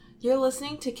You're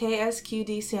listening to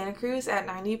KSQD Santa Cruz at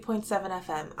 90.7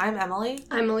 FM. I'm Emily.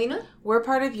 I'm Melina. We're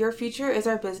part of Your Future is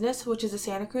Our Business, which is a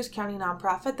Santa Cruz County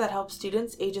nonprofit that helps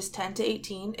students ages 10 to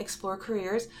 18 explore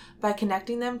careers by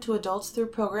connecting them to adults through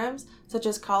programs such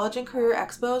as college and career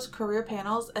expos, career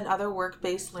panels, and other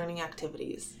work-based learning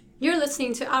activities. You're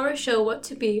listening to our show, What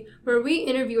to Be, where we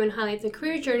interview and highlight the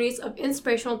career journeys of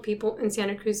inspirational people in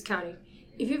Santa Cruz County.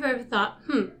 If you've ever thought,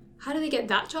 how do they get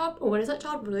that job, or what is that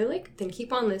job really like, then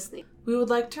keep on listening. We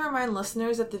would like to remind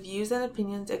listeners that the views and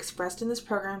opinions expressed in this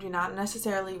program do not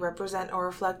necessarily represent or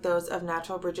reflect those of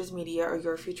Natural Bridges Media or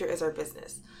Your Future is Our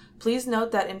Business. Please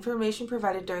note that information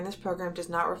provided during this program does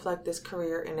not reflect this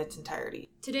career in its entirety.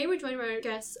 Today we're joined by our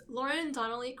guests, Lauren and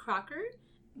Donnelly Crocker.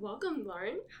 Welcome,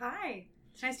 Lauren. Hi.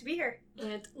 It's nice to be here.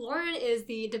 And Lauren is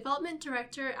the Development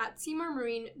Director at Seymore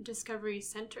Marine Discovery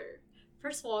Center.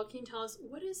 First of all, can you tell us,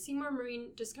 what is Seymore Marine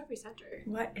Discovery Center?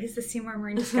 What is the Seymore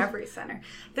Marine Discovery Center?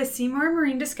 The Seymore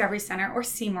Marine Discovery Center, or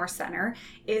Seymore Center,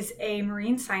 is a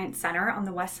marine science center on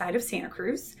the west side of Santa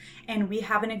Cruz. And we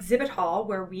have an exhibit hall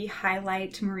where we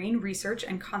highlight marine research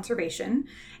and conservation.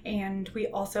 And we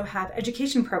also have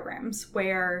education programs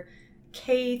where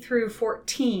K through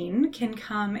 14 can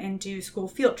come and do school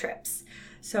field trips.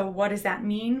 So what does that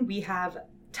mean? We have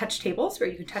touch tables where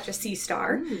you can touch a sea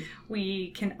star.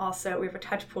 We have a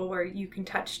touch pool where you can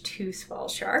touch two swell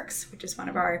sharks, which is one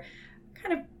of our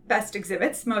kind of best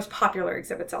exhibits, most popular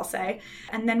exhibits, I'll say.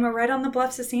 And then we're right on the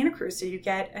bluffs of Santa Cruz, so you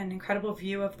get an incredible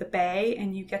view of the bay,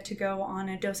 and you get to go on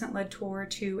a docent-led tour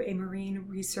to a marine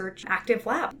research active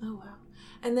lab. Oh, wow.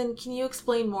 And then can you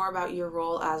explain more about your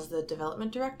role as the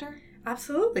development director?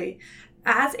 Absolutely.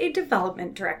 As a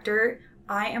development director,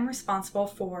 I am responsible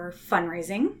for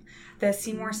fundraising. The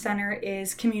Seymore Center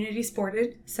is community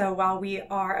supported, so while we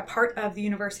are a part of the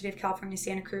University of California,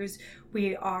 Santa Cruz,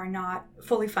 we are not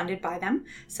fully funded by them.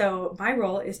 So my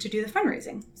role is to do the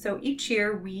fundraising. So each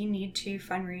year we need to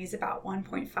fundraise about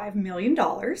 $1.5 million,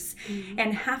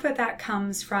 and half of that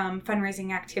comes from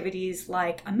fundraising activities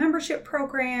like a membership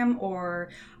program or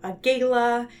a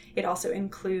gala. It also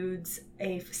includes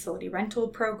a facility rental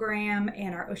program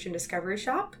and our Ocean Discovery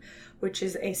Shop, which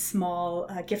is a small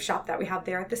gift shop that we have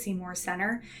there at the Seymore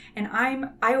Center. And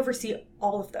I oversee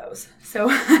all of those. So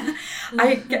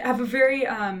I have a very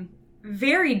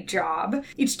varied job.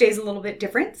 Each day is a little bit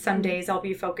different. Some days I'll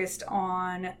be focused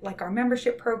on like our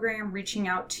membership program, reaching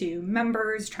out to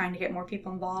members, trying to get more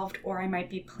people involved, or I might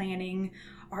be planning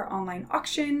our online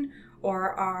auction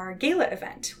or our gala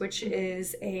event, which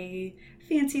is a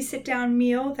fancy sit-down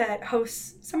meal that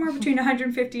hosts somewhere between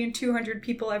 150 and 200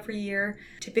 people every year,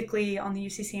 typically on the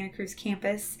UC Santa Cruz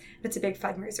campus. It's a big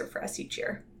fundraiser for us each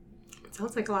year.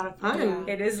 Sounds like a lot of fun.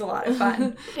 Yeah, it is a lot of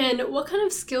fun. And what kind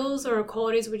of skills or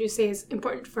qualities would you say is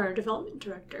important for a development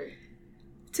director?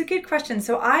 It's a good question.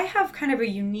 So I have kind of a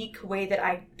unique way that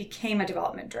I became a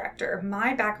development director.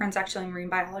 My background's actually in marine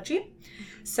biology.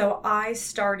 So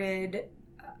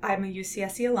I'm a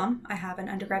UCSC alum. I have an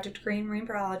undergraduate degree in marine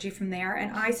biology from there,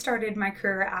 and I started my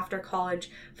career after college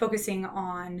focusing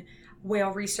on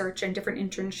whale research and different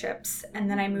internships, and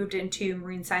then I moved into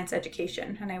marine science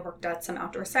education, and I worked at some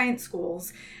outdoor science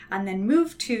schools, and then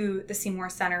moved to the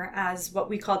Seymore Center as what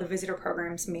we call the Visitor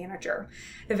Programs Manager.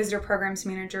 The Visitor Programs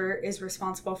Manager is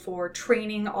responsible for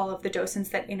training all of the docents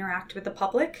that interact with the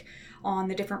public on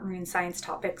the different marine science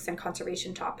topics and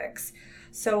conservation topics.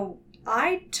 So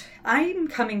I'm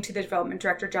coming to the development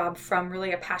director job from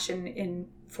really a passion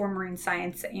for marine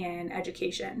science and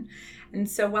education. And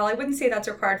so while I wouldn't say that's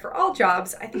required for all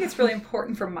jobs, I think it's really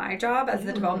important for my job as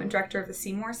the development director of the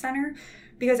Seymore Center,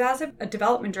 because as a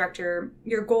development director,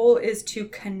 your goal is to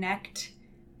connect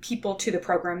people to the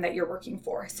program that you're working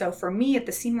for. So for me at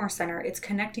the Seymore Center, it's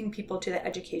connecting people to the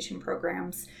education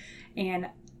programs, and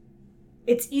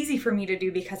it's easy for me to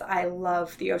do because I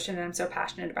love the ocean and I'm so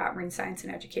passionate about marine science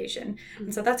and education.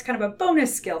 And so that's kind of a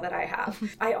bonus skill that I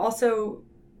have. I also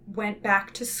went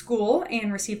back to school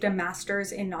and received a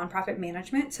master's in nonprofit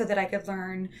management so that I could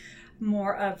learn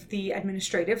more of the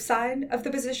administrative side of the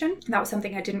position. That was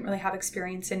something I didn't really have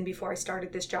experience in before I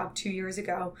started this job 2 years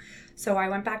ago. So I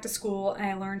went back to school and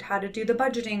I learned how to do the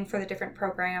budgeting for the different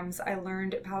programs. I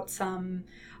learned about some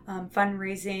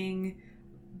fundraising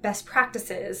best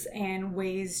practices and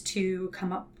ways to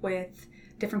come up with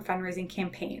different fundraising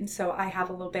campaigns. So I have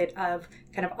a little bit of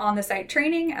kind of on-the-site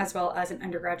training as well as an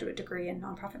undergraduate degree in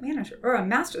nonprofit management, or a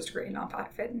master's degree in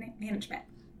nonprofit management.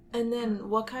 And then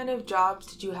what kind of jobs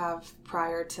did you have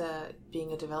prior to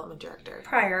being a development director?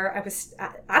 Prior, I was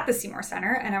at the Seymore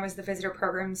Center, and I was the visitor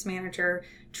programs manager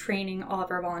training all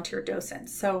of our volunteer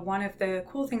docents. So one of the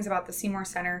cool things about the Seymore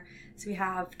Center, So we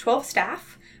have 12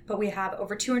 staff, but we have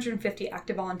over 250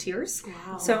 active volunteers.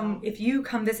 Wow. So if you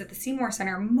come visit the Seymore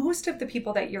Center, most of the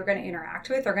people that you're going to interact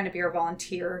with are going to be our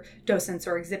volunteer docents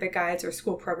or exhibit guides or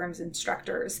school programs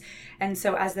instructors. And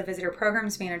so as the visitor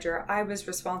programs manager, I was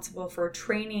responsible for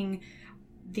training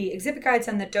the exhibit guides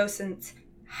and the docents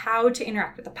how to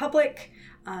interact with the public,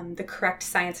 the correct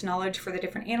science knowledge for the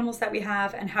different animals that we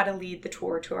have, and how to lead the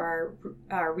tour to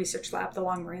our research lab, the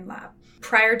Long Marine Lab.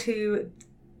 Prior to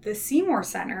the Seymore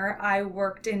Center, I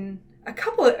worked in a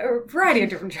variety of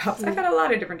different jobs. I've had a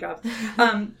lot of different jobs.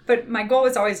 But my goal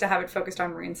was always to have it focused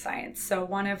on marine science. So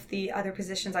one of the other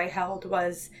positions I held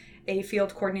was a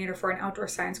field coordinator for an outdoor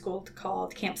science school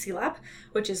called Camp Sea Lab,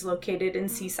 which is located in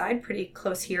Seaside, pretty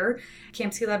close here.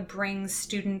 Camp Sea Lab brings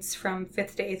students from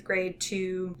 5th to 8th grade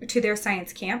to their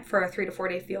science camp for a 3 to 4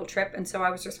 day field trip. And so I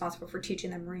was responsible for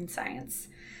teaching them marine science.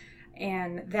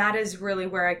 And that is really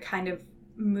where I kind of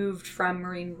moved from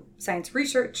marine science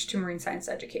research to marine science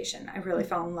education. I really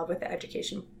fell in love with the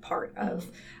education part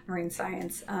of marine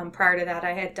science. Prior to that,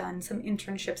 I had done some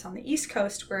internships on the East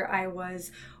Coast where I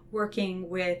was working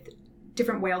with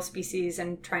different whale species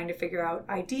and trying to figure out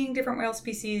IDing different whale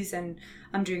species, and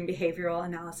I'm doing behavioral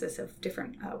analysis of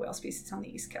different whale species on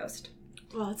the East Coast.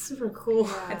 Wow, that's super cool.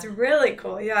 Yeah. It's really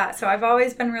cool, yeah. So I've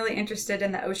always been really interested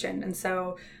in the ocean, and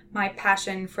so my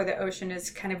passion for the ocean has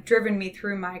kind of driven me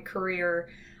through my career.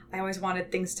 I always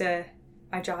wanted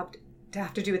my job to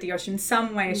have to do with the ocean in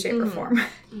some way, shape, or form.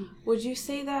 Would you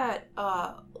say that,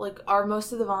 are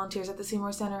most of the volunteers at the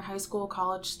Seymore Center high school,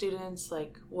 college students?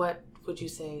 What would you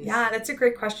say? Yeah, that's a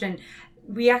great question.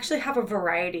 We actually have a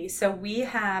variety. So we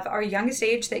have our youngest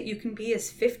age that you can be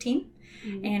is 15.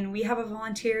 And we have a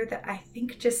volunteer that I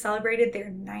think just celebrated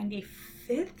their 95th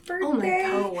birthday. Oh my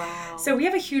God. Oh, wow. So we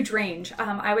have a huge range.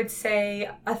 I would say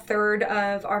a third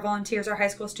of our volunteers are high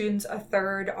school students, a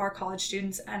third are college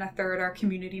students, and a third are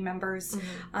community members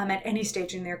at any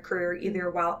stage in their career,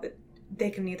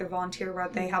 they can either volunteer while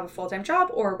they have a full-time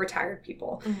job or retired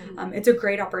people. It's a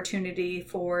great opportunity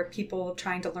for people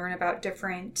trying to learn about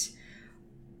different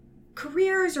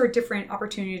careers or different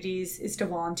opportunities is to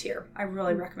volunteer. I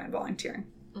really recommend volunteering.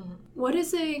 What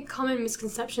is a common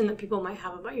misconception that people might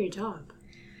have about your job?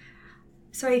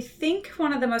 So I think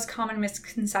one of the most common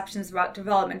misconceptions about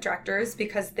development directors,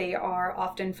 because they are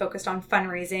often focused on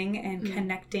fundraising and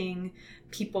connecting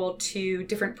people to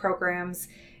different programs,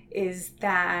 is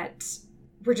that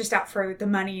we're just out for the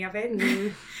money of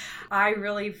it. I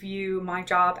really view my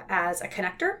job as a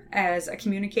connector, as a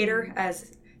communicator,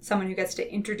 as someone who gets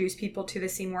to introduce people to the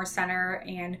Seymore Center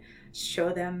and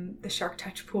show them the Shark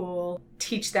Touch pool,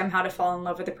 teach them how to fall in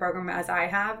love with the program as I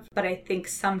have. But I think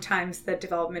sometimes the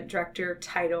development director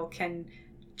title can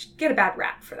get a bad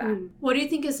rap for that. What do you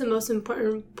think is the most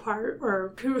important part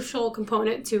or crucial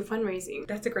component to fundraising?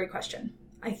 That's a great question.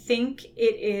 I think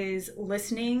it is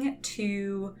listening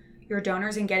to your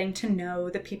donors and getting to know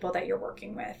the people that you're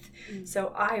working with.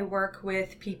 So I work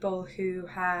with people who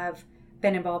have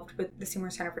been involved with the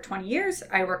Seymore Center for 20 years.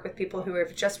 I work with people who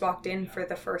have just walked in for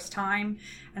the first time.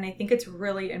 And I think it's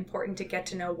really important to get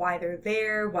to know why they're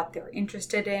there, what they're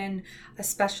interested in,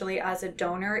 especially as a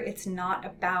donor. It's not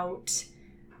about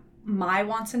my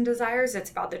wants and desires,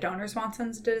 it's about the donor's wants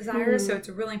and desires. So it's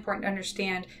really important to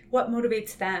understand what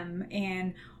motivates them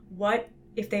and what,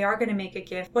 if they are going to make a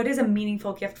gift, what is a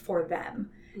meaningful gift for them,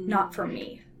 not for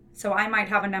me. So I might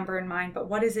have a number in mind, but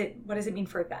what does it mean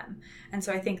for them? And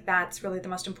so I think that's really the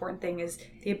most important thing, is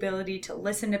the ability to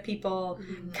listen to people,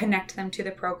 connect them to the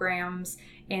programs,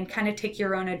 and kind of take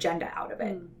your own agenda out of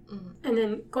it. And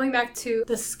then going back to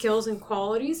the skills and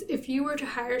qualities, if you were to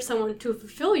hire someone to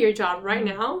fulfill your job right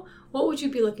now, what would you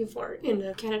be looking for in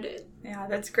a candidate? Yeah,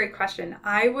 that's a great question.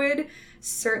 I would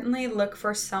certainly look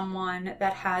for someone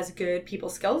that has good people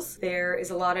skills. There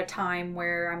is a lot of time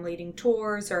where I'm leading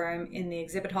tours or I'm in the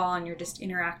exhibit hall and you're just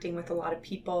interacting with a lot of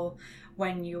people.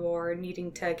 When you're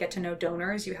needing to get to know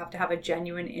donors, you have to have a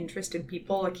genuine interest in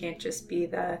people. It can't just be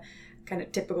the kind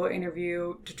of typical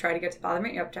interview to try to get to the bottom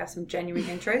of it. You have to have some genuine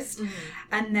interest.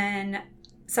 And then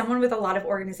someone with a lot of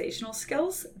organizational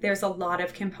skills. There's a lot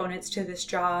of components to this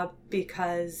job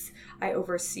because I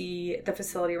oversee the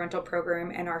facility rental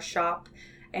program and our shop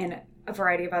and a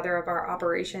variety of other of our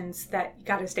operations that you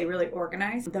got to stay really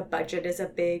organized. The budget is a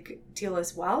big deal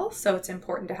as well. So it's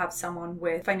important to have someone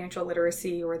with financial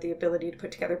literacy or the ability to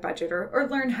put together budget or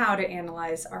learn how to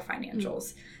analyze our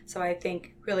financials. So I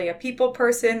think really a people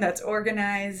person that's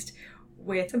organized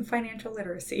with some financial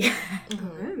literacy.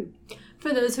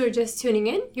 For those who are just tuning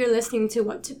in, you're listening to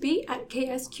What to Be at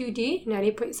KSQD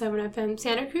 90.7 FM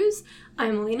Santa Cruz.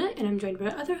 I'm Alina, and I'm joined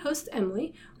by our other host,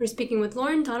 Emily. We're speaking with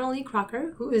Lauren Donnelly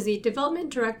Crocker, who is the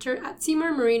Development Director at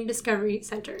Seymore Marine Discovery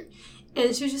Center.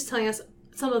 And she was just telling us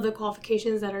some of the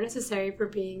qualifications that are necessary for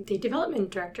being the Development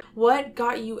Director. What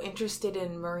got you interested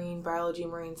in marine biology,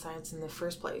 marine science in the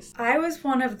first place? I was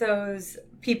one of those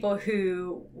people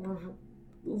who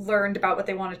learned about what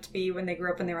they wanted to be when they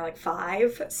grew up when they were like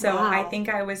 5. So Wow. I think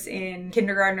I was in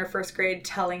kindergarten or first grade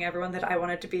telling everyone that I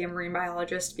wanted to be a marine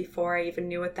biologist before I even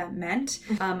knew what that meant.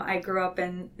 I grew up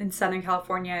in Southern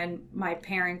California, and my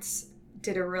parents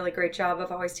did a really great job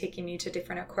of always taking me to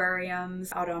different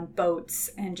aquariums, out on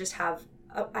boats, and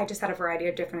I just had a variety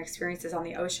of different experiences on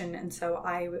the ocean. And so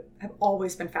I have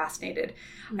always been fascinated,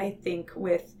 I think,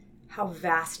 with how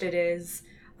vast it is,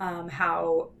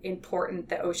 how important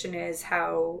the ocean is,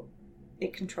 how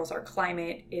it controls our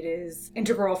climate. It is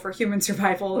integral for human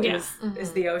survival,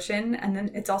 is the ocean. And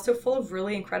then it's also full of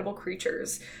really incredible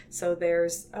creatures. So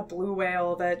there's a blue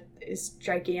whale that is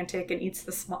gigantic and eats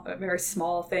a very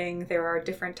small thing. There are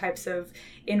different types of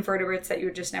invertebrates that you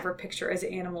would just never picture as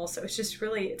animals. So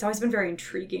it's always been very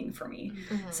intriguing for me.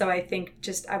 So I think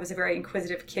I was a very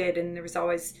inquisitive kid, and there was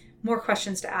always more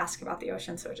questions to ask about the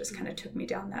ocean, so it just kind of took me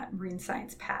down that marine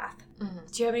science path. Do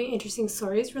you have any interesting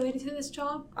stories related to this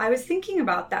job? I was thinking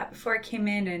about that before I came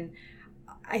in, and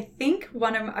I think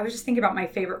I was just thinking about my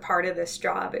favorite part of this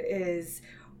job is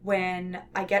when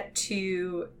I get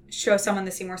to show someone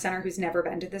the Seymore Center who's never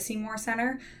been to the Seymore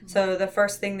Center. So the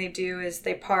first thing they do is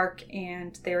they park,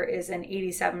 and there is an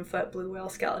 87-foot blue whale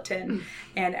skeleton,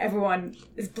 and everyone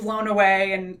is blown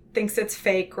away and thinks it's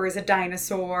fake or is a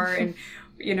dinosaur. And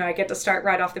I get to start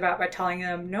right off the bat by telling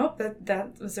them, nope,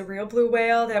 that was a real blue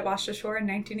whale that washed ashore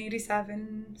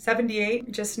in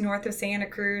 78, just north of Santa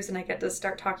Cruz. And I get to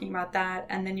start talking about that.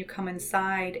 And then you come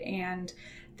inside, and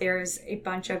there's a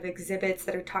bunch of exhibits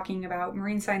that are talking about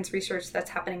marine science research that's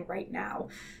happening right now.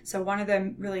 So one of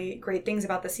the really great things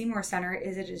about the Seymore Center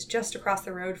is it is just across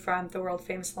the road from the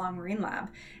world-famous Long Marine Lab.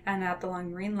 And at the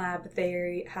Long Marine Lab,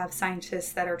 they have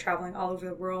scientists that are traveling all over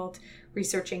the world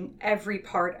researching every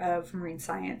part of marine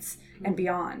science and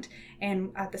beyond.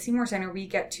 And at the Seymore Center, we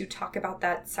get to talk about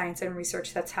that science and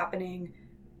research that's happening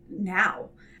now.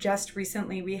 Just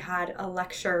recently, we had a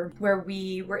lecture where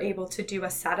we were able to do a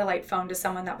satellite phone to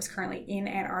someone that was currently in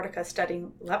Antarctica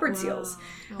studying leopard seals.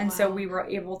 So we were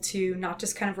able to not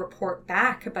just kind of report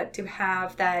back, but to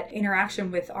have that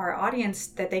interaction with our audience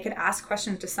that they could ask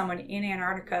questions to someone in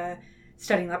Antarctica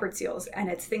studying leopard seals. And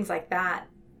it's things like that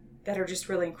are just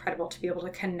really incredible to be able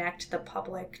to connect the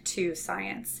public to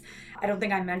science. I don't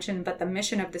think I mentioned, but the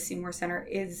mission of the Seymore Center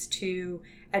is to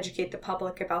educate the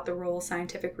public about the role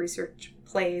scientific research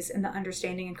plays in the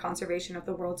understanding and conservation of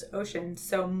the world's ocean.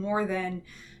 So more than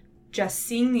just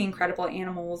seeing the incredible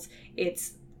animals,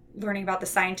 it's learning about the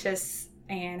scientists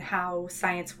and how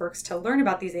science works to learn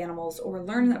about these animals or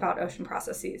learn about ocean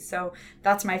processes. So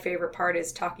that's my favorite part,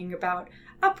 is talking about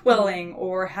upwelling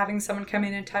or having someone come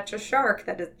in and touch a shark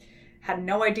that had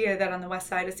no idea that on the west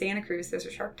side of Santa Cruz there's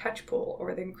a shark touch pool,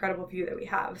 or the incredible view that we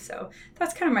have. So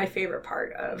that's kind of my favorite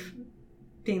part of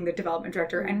being the development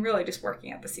director and really just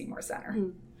working at the Seymore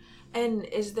Center. And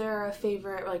is there a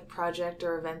favorite project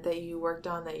or event that you worked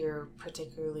on that you're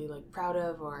particularly proud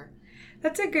of? Or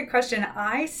That's a good question.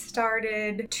 I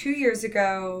started 2 years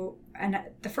ago, and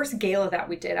the first gala that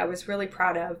we did I was really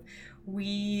proud of.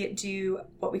 We do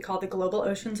what we call the Global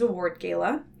Oceans Award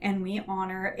Gala, and we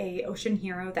honor a ocean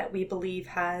hero that we believe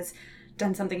has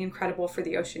done something incredible for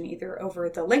the ocean, either over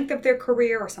the length of their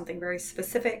career or something very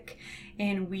specific.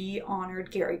 And we honored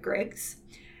Gary Griggs.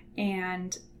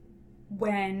 And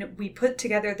when we put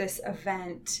together this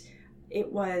event, I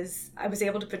was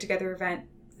able to put together an event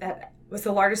that was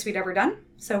the largest we'd ever done.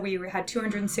 So we had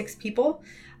 206 people.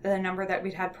 The number that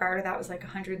we'd had prior to that was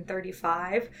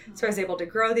 135. So I was able to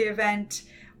grow the event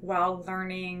while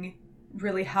learning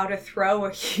really how to throw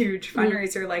a huge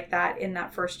fundraiser like that in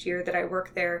that first year that I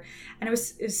worked there. And it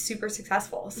was super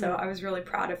successful. So I was really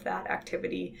proud of that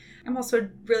activity. I'm also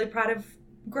really proud of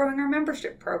growing our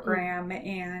membership program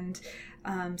and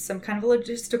some kind of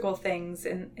logistical things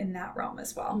in that realm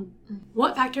as well.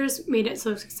 What factors made it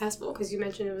so successful? Because you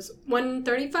mentioned it was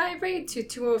 135, right, to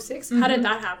 206. How did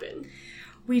that happen?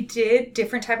 We did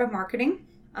different type of marketing,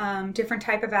 different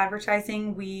type of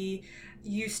advertising. We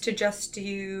used to just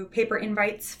do paper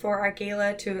invites for our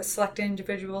gala to select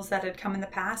individuals that had come in the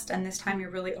past, and this time we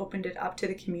really opened it up to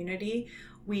the community.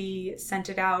 We sent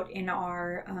it out in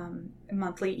our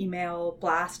monthly email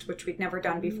blast, which we'd never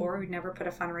done before. We'd never put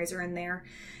a fundraiser in there.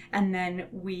 And then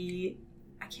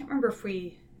I can't remember if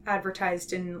we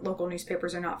advertised in local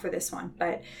newspapers or not for this one,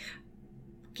 but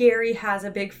Gary has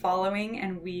a big following,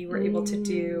 and we were able to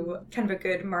do kind of a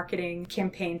good marketing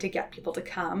campaign to get people to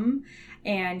come.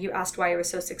 And you asked why it was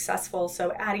so successful.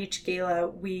 So at each gala,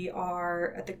 we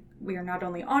are not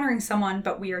only honoring someone,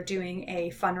 but we are doing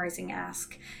a fundraising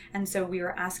ask. And so we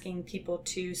are asking people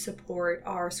to support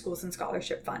our Schools and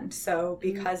Scholarship Fund. So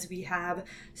because we have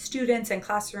students and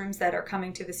classrooms that are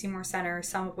coming to the Seymore Center,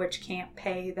 some of which can't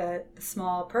pay the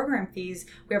small program fees,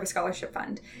 we have a scholarship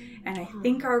fund. And I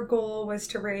think our goal was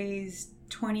to raise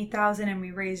 $20,000, and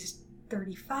we raised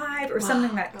 35 or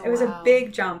something. It was a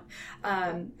big jump.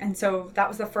 And so that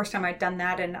was the first time I'd done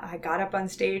that, and I got up on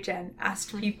stage and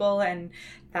asked people, and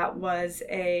that was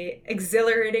a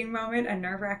exhilarating moment, a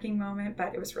nerve-wracking moment,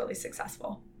 but it was really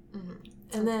successful. Mm-hmm.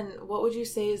 And then what would you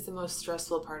say is the most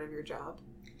stressful part of your job?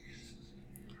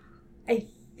 I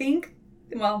think,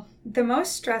 the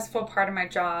most stressful part of my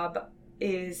job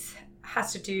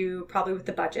has to do probably with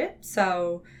the budget.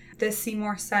 So the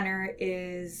Seymore Center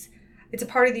it's a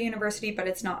part of the university, but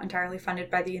it's not entirely funded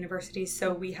by the university.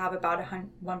 So we have about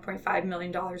 $1.5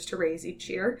 million to raise each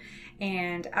year.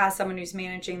 And as someone who's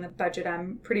managing the budget,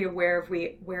 I'm pretty aware of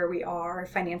where we are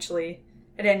financially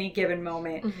at any given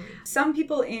moment. Mm-hmm. Some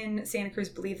people in Santa Cruz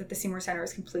believe that the Seymore Center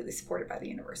is completely supported by the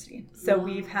university. So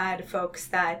we've had folks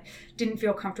that didn't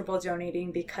feel comfortable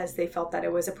donating because they felt that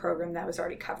it was a program that was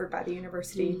already covered by the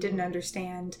university, didn't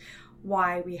understand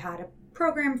why we had a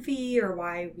program fee or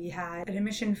why we had an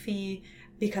admission fee,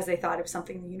 because they thought it was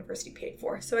something the university paid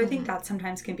for. So I think that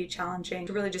sometimes can be challenging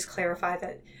to really just clarify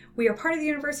that we are part of the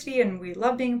university and we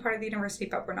love being part of the university,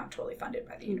 but we're not totally funded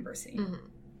by the university. Mm-hmm.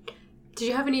 Did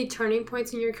you have any turning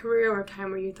points in your career or a time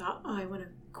where you thought, I want to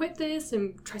quit this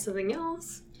and try something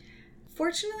else?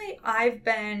 Fortunately, I've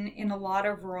been in a lot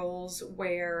of roles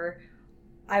where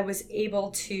I was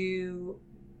able to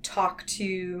talk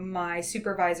to my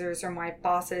supervisors or my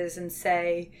bosses and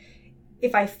say,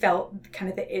 if I felt kind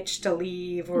of the itch to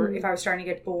leave, or if I was starting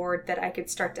to get bored, that I could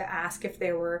start to ask if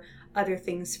there were other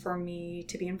things for me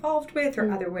to be involved with,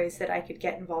 or other ways that I could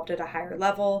get involved at a higher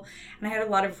level. And I had a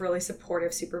lot of really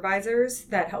supportive supervisors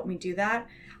that helped me do that.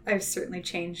 I've certainly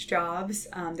changed jobs.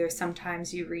 There's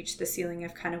sometimes you reach the ceiling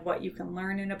of kind of what you can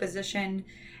learn in a position,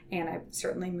 and I've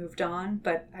certainly moved on,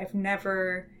 but I've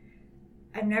never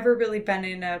really been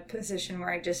in a position where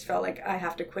I just felt like I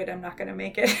have to quit. I'm not going to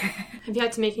make it. Have you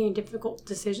had to make any difficult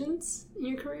decisions in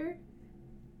your career?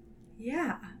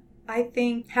 Yeah. I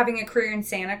think having a career in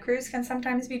Santa Cruz can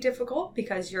sometimes be difficult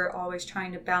because you're always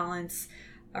trying to balance,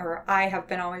 or I have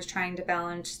been always trying to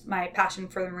balance my passion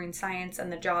for the marine science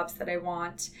and the jobs that I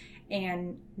want,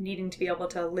 and needing to be able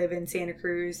to live in Santa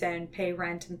Cruz and pay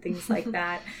rent and things like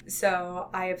that. So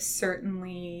I have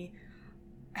certainly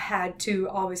had to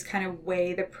always kind of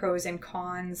weigh the pros and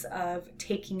cons of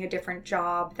taking a different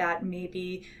job that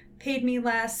maybe paid me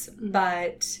less,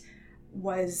 but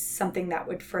was something that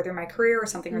would further my career or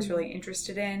something I was really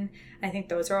interested in. And I think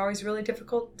those are always really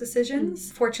difficult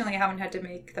decisions. Fortunately, I haven't had to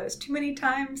make those too many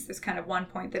times. There's kind of one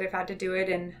point that I've had to do it,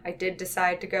 and I did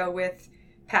decide to go with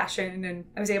passion, and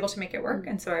I was able to make it work.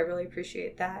 And so I really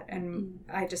appreciate that. And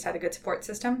I just had a good support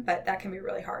system, but that can be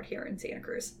really hard here in Santa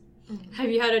Cruz. Have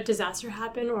you had a disaster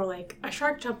happen, or like a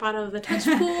shark jump out of the touch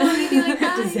pool or anything like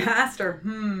that? Disaster?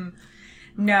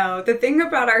 No. The thing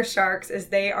about our sharks is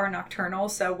they are nocturnal,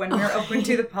 so when we're open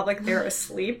to the public, they're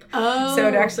asleep. So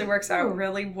it actually works out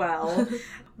really well.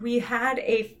 We had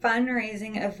a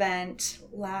fundraising event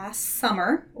last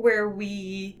summer where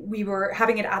we were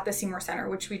having it at the Seymore Center,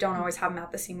 which we don't always have them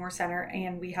at the Seymore Center.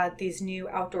 And we had these new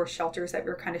outdoor shelters that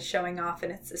we were kind of showing off,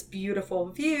 and it's this beautiful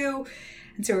view.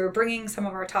 And so we were bringing some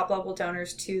of our top level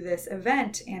donors to this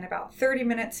event. And about 30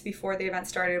 minutes before the event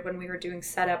started, when we were doing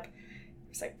setup,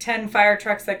 there's like 10 fire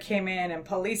trucks that came in and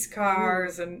police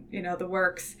cars and, the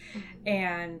works.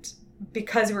 And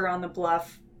because we were on the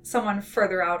bluff, someone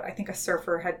further out, I think a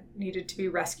surfer had needed to be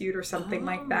rescued or something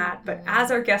like that. But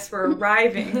as our guests were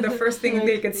arriving, the first thing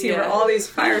they could see were all these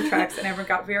fire trucks, and everyone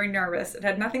got very nervous. It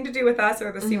had nothing to do with us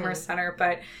or the Seymore Center,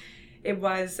 but it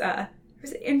was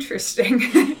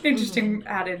interesting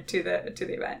added to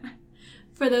the event.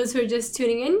 For those who are just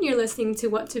tuning in, you're listening to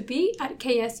What to Be at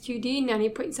KSQD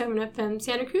 90.7 FM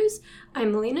Santa Cruz.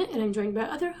 I'm Melina, and I'm joined by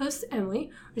other host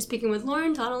Emily. We're speaking with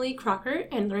Lauren Donnelly Crocker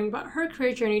and learning about her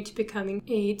career journey to becoming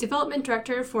a development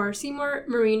director for Seymore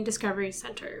Marine Discovery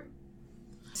Center.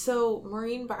 So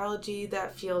marine biology,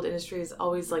 that field industry is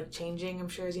always changing, I'm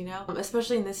sure, as you know.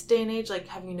 Especially in this day and age,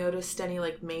 have you noticed any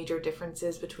major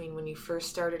differences between when you first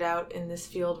started out in this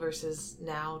field versus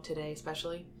now, today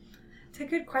especially? It's a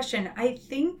good question. I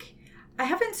think I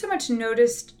haven't so much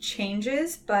noticed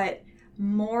changes, but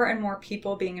more and more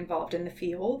people being involved in the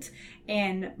field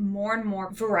and more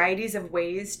varieties of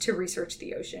ways to research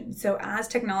the ocean. So as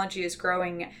technology is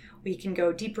growing, we can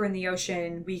go deeper in the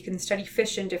ocean. We can study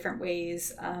fish in different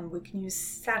ways. We can use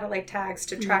satellite tags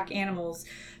to track animals.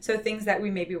 So things that we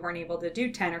maybe weren't able to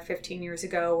do 10 or 15 years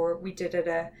ago, or we did at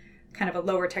a kind of a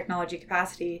lower technology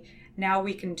capacity, now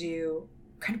we can do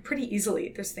kind of pretty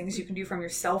easily. There's things you can do from your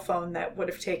cell phone that would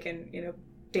have taken,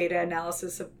 data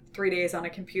analysis of 3 days on a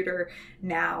computer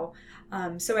now.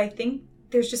 So I think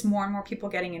there's just more and more people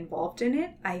getting involved in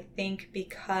it. I think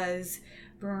because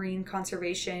marine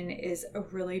conservation is a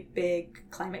really big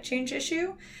climate change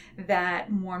issue, that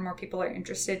more and more people are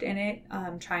interested in it,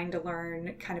 trying to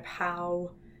learn kind of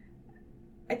how.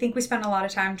 I think we spent a lot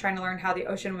of time trying to learn how the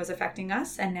ocean was affecting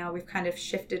us, and now we've kind of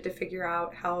shifted to figure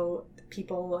out how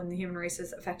people and the human race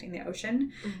is affecting the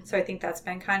ocean. So I think that's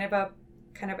been kind of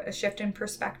a shift in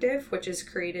perspective, which has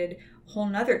created a whole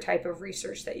nother type of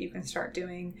research that you can start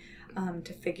doing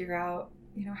to figure out,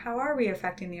 how are we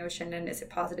affecting the ocean, and is it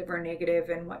positive or negative,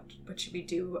 and what should we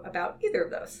do about either of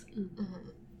those?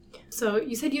 So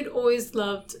you said you'd always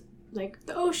loved like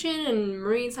the ocean and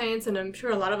marine science, and I'm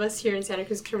sure a lot of us here in Santa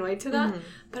Cruz can relate to that.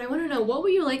 But I want to know, what were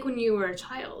you like when you were a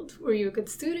child? Were you a good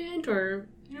student, or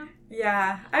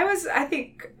Yeah, I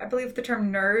believe the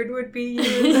term nerd would be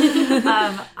used.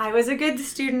 I was a good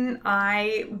student.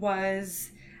 I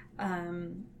was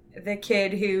the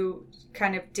kid who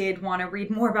kind of did want to read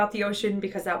more about the ocean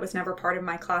because that was never part of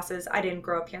my classes. I didn't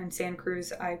grow up here in Santa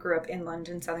Cruz. I grew up inland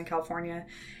in Southern California.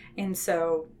 And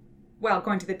so,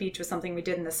 going to the beach was something we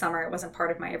did in the summer. It wasn't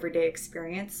part of my everyday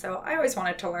experience. So I always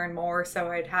wanted to learn more. So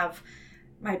I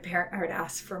would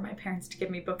ask for my parents to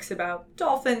give me books about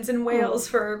dolphins and whales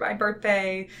for my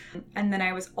birthday. And then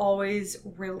I was always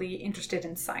really interested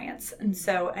in science. And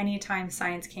so anytime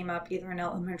science came up, either in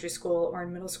elementary school or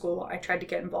in middle school, I tried to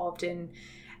get involved in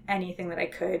anything that I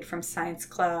could, from science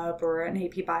club or an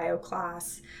AP bio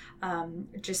class.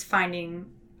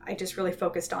 I just really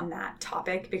focused on that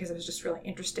topic because I was just really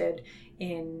interested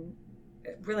in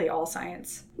really all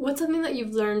science. What's something that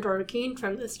you've learned or gained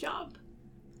from this job?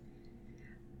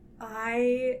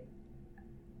 I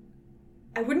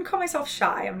wouldn't call myself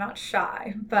shy. I'm not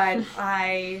shy, but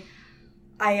I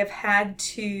have had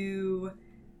to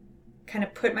kind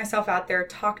of put myself out there,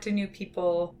 talk to new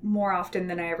people more often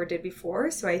than I ever did before.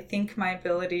 So I think my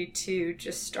ability to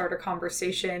just start a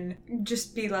conversation,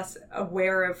 just be less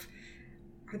aware of,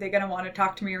 are they going to want to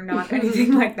talk to me or not,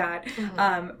 anything like that.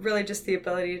 Really just the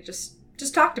ability to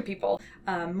just talk to people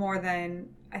more than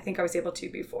I think I was able to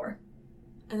before.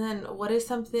 And then what is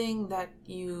something that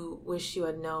you wish you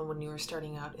had known when you were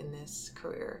starting out in this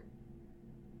career?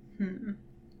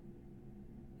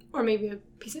 Or maybe a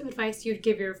piece of advice you'd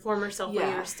give your former self when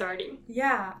you were starting.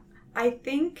 Yeah, I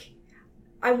think,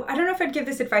 I don't know if I'd give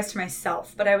this advice to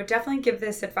myself, but I would definitely give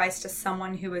this advice to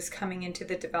someone who is coming into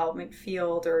the development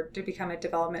field or to become a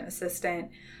development assistant,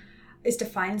 is to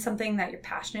find something that you're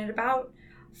passionate about.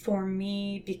 For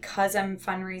me, because I'm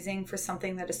fundraising for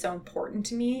something that is so important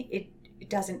to me, it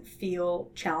doesn't feel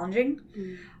challenging.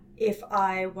 If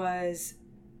I was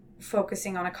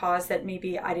focusing on a cause that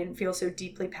maybe I didn't feel so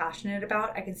deeply passionate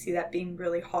about, I can see that being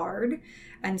really hard.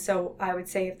 And so I would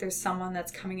say if there's someone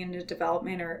that's coming into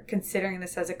development or considering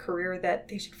this as a career, that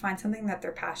they should find something that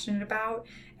they're passionate about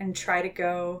and try to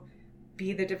go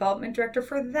be the development director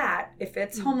for that. If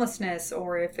it's homelessness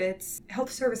or if it's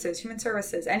health services, human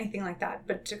services, anything like that,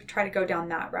 but to try to go down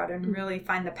that route and really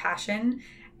find the passion.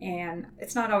 And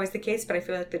it's not always the case, but I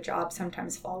feel like the job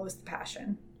sometimes follows the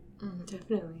passion.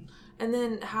 Definitely. And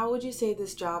then how would you say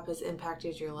this job has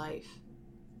impacted your life?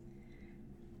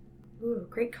 Ooh,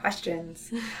 great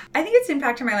questions. I think it's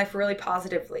impacted my life really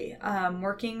positively.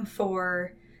 Working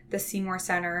for the Seymore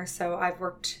Center. So I've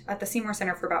worked at the Seymore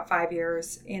Center for about 5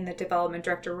 years, in the development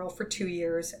director role for 2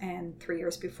 years, and 3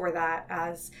 years before that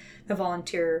as the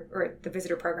volunteer or the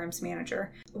visitor programs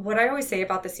manager. What I always say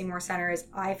about the Seymore Center is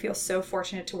I feel so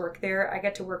fortunate to work there. I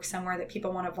get to work somewhere that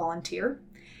people want to volunteer,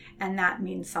 and that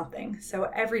means something. So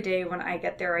every day when I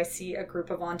get there, I see a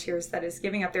group of volunteers that is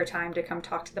giving up their time to come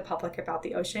talk to the public about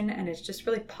the ocean, and it's just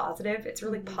really positive. It's a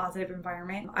really positive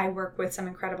environment. I work with some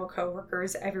incredible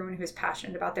coworkers, everyone who's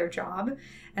passionate about their job,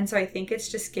 and so I think it's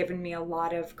just given me a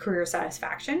lot of career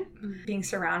satisfaction, being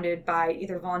surrounded by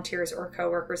either volunteers or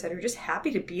coworkers that are just happy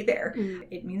to be there.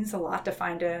 It means a lot to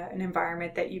find an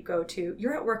environment that you go to.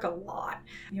 You're at work a lot.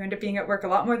 You end up being at work a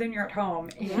lot more than you're at home,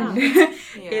 and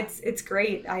it's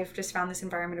great. I've just found this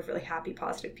environment of really happy,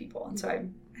 positive people. And so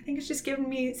I think it's just given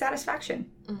me satisfaction.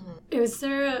 Is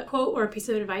there a quote or a piece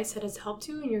of advice that has helped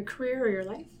you in your career or your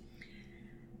life?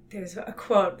 There's a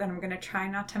quote that I'm going to try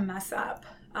not to mess up,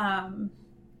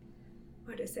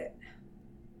 What is it?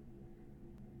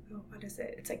 Oh, what is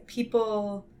it? It's like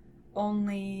people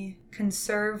only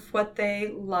conserve what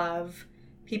they love,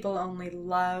 people only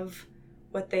love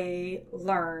what they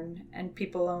learn, and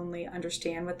people only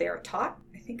understand what they are taught,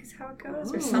 I think is how it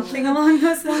goes, or something along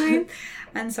those lines.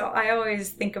 And so I always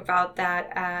think about that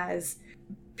as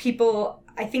people,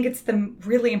 I think it's the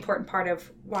really important part of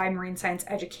why marine science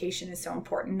education is so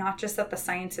important. Not just that the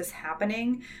science is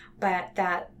happening, but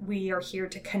that we are here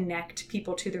to connect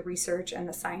people to the research and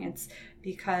the science,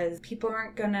 because people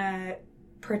aren't going to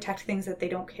protect things that they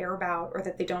don't care about or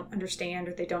that they don't understand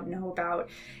or they don't know about.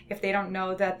 If they don't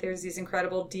know that there's these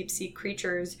incredible deep sea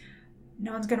creatures,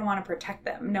 no one's going to want to protect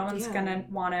them. No one's going to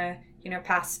want to,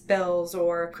 pass bills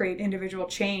or create individual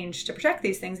change to protect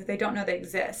these things if they don't know they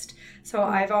exist. So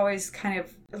I've always kind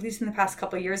of, at least in the past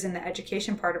couple of years in the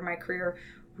education part of my career,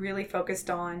 really focused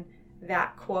on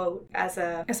that quote as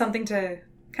something to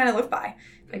kind of live by.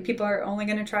 Like, people are only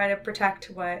going to try to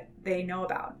protect what they know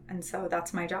about. And so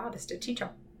that's my job, is to teach them.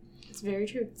 It's very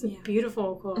true. It's a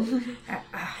beautiful quote.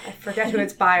 I forget who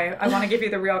it's by. I want to give you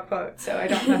the real quote so I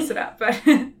don't mess it up. But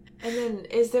And then,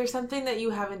 is there something that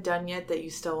you haven't done yet that you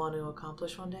still want to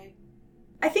accomplish one day?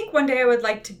 I think one day I would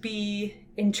like to be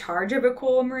in charge of a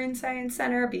cool marine science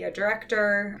center, be a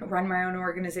director, run my own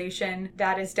organization.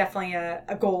 That is definitely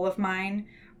a goal of mine.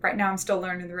 Right now I'm still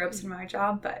learning the ropes in my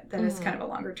job, but that is kind of a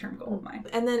longer term goal of mine.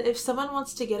 And then if someone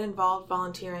wants to get involved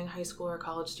volunteering high school or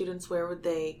college students, where would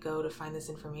they go to find this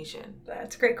information?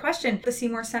 That's a great question. The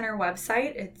Seymore Center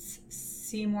website, it's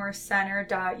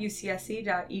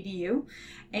seymourcenter.ucsc.edu,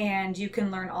 and you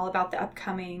can learn all about the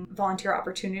upcoming volunteer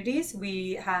opportunities.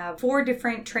 We have 4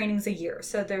 different trainings a year,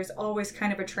 so there's always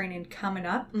kind of a training coming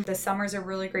up. The summer's a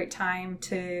really great time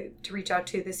to reach out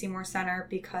to the Seymore Center,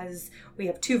 because we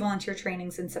have 2 volunteer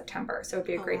trainings in September, so it'd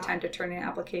be a great time to turn in an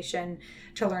application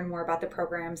to learn more about the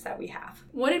programs that we have.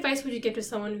 What advice would you give to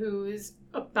someone who is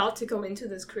about to go into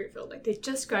this career field? Like, they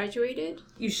just graduated?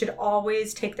 You should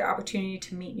always take the opportunity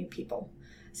to meet new people.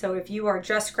 So if you are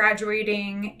just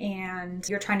graduating and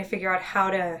you're trying to figure out how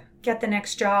to get the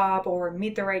next job or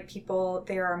meet the right people,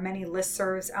 there are many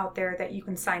listservs out there that you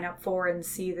can sign up for and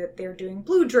see that they're doing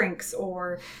blue drinks,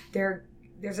 or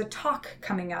there's a talk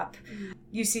coming up.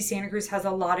 UC Santa Cruz has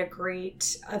a lot of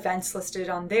great events listed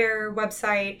on their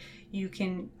website.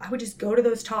 I would just go to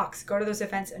those talks, go to those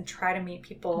events, and try to meet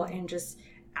people and just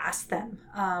ask them.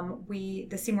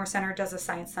 The Seymore Center does a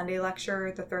Science Sunday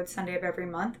lecture the 3rd Sunday of every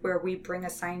month, where we bring a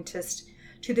scientist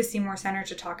to the Seymore Center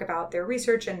to talk about their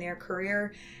research and their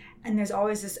career. And there's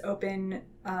always this open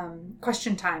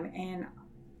question time. And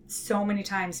so many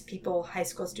times people, high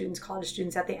school students, college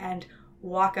students, at the end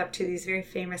walk up to these very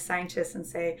famous scientists and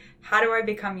say, how do I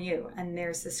become you? And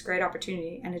there's this great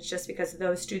opportunity, and it's just because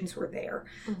those students were there.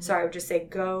 So I would just say,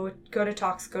 go to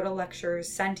talks, go to lectures,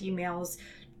 send emails,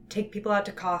 take people out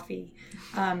to coffee,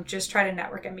 just try to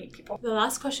network and meet people. The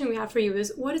last question we have for you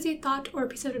is, what is a thought or a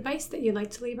piece of advice that you'd like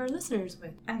to leave our listeners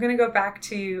with? I'm going to go back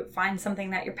to find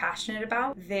something that you're passionate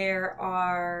about. There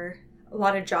are a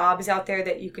lot of jobs out there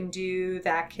that you can do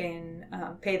that can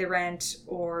pay the rent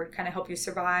or kind of help you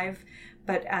survive.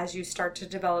 But as you start to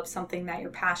develop something that you're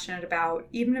passionate about,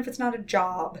 even if it's not a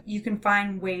job, you can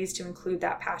find ways to include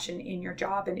that passion in your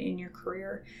job and in your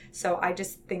career. So I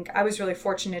just think I was really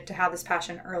fortunate to have this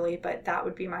passion early, but that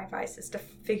would be my advice, is to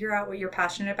figure out what you're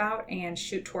passionate about and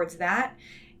shoot towards that.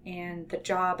 And the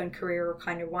job and career will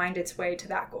kind of wind its way to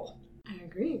that goal. I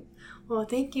agree. Well,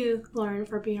 thank you, Lauren,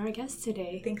 for being our guest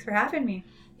today. Thanks for having me.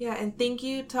 Yeah, and thank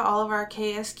you to all of our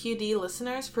KSQD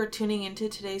listeners for tuning into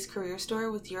today's Career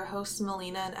Story with your hosts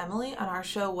Melina and Emily on our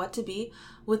show What to Be,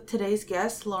 with today's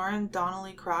guest Lauren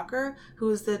Donnelly Crocker,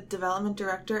 who is the Development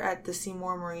Director at the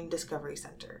Seymore Marine Discovery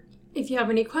Center. If you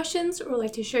have any questions or would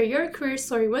like to share your career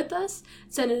story with us,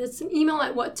 send us an email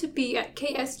at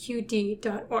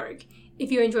whattobe@ksqd.org. If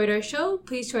you enjoyed our show,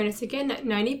 please join us again at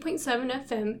 90.7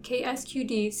 FM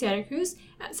KSQD Santa Cruz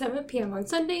at 7 p.m. on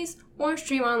Sundays, or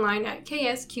stream online at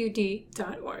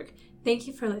ksqd.org. Thank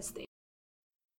you for listening.